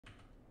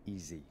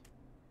Easy.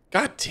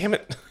 God damn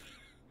it.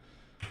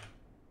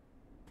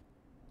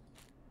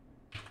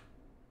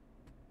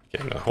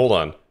 Okay, now hold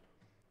on.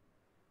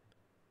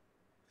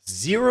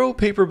 0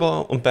 paper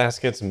ball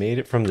baskets made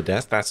it from the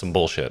desk? That's some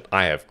bullshit.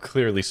 I have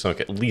clearly sunk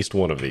at least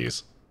one of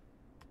these.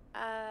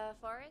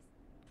 Forrest?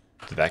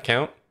 Did that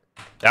count?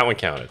 That one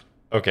counted.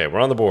 Okay, we're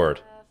on the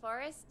board.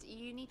 Forrest,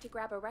 you need to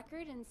grab a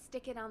record and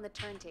stick it on the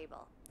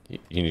turntable.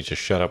 You need to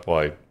shut up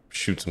while I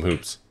shoot some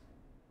hoops.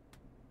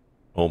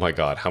 Oh my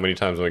god, how many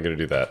times am I going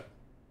to do that?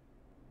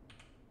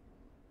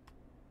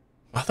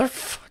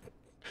 Motherfucker.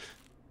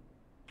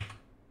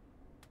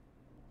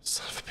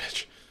 Son of a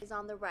bitch. Is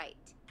on the right.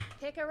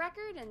 Pick a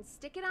record and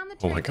stick it on the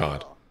Oh turntable. my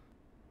god.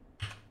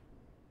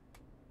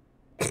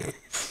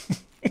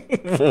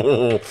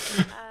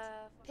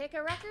 Pick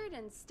a record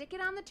and stick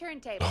it on the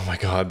turntable. Oh my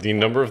god, the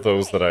number of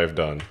those that I've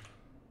done.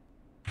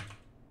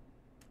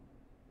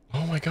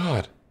 Oh my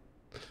god.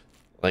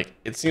 Like,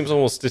 it seems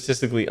almost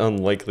statistically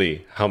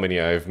unlikely how many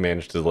I've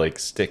managed to, like,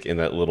 stick in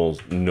that little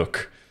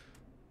nook.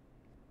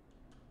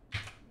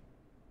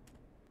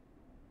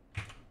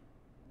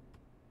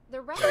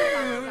 The record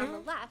box is on the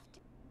left.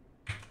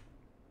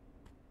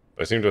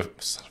 I seem to...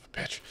 Son of a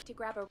bitch. To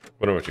grab a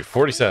What am I up to?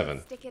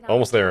 47.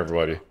 Almost there,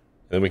 everybody. And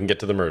then we can get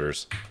to the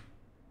murders.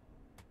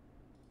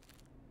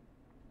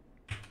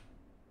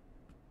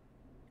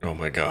 Oh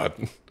my god.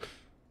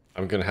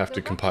 I'm gonna have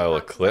to compile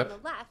a clip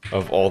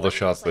of all the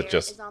shots that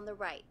just... on the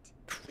right.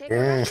 Pick a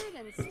record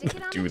and stick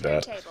it on Do the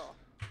that. turntable.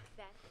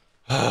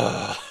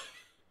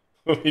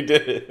 We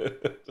did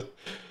it.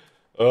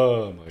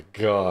 Oh my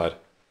god.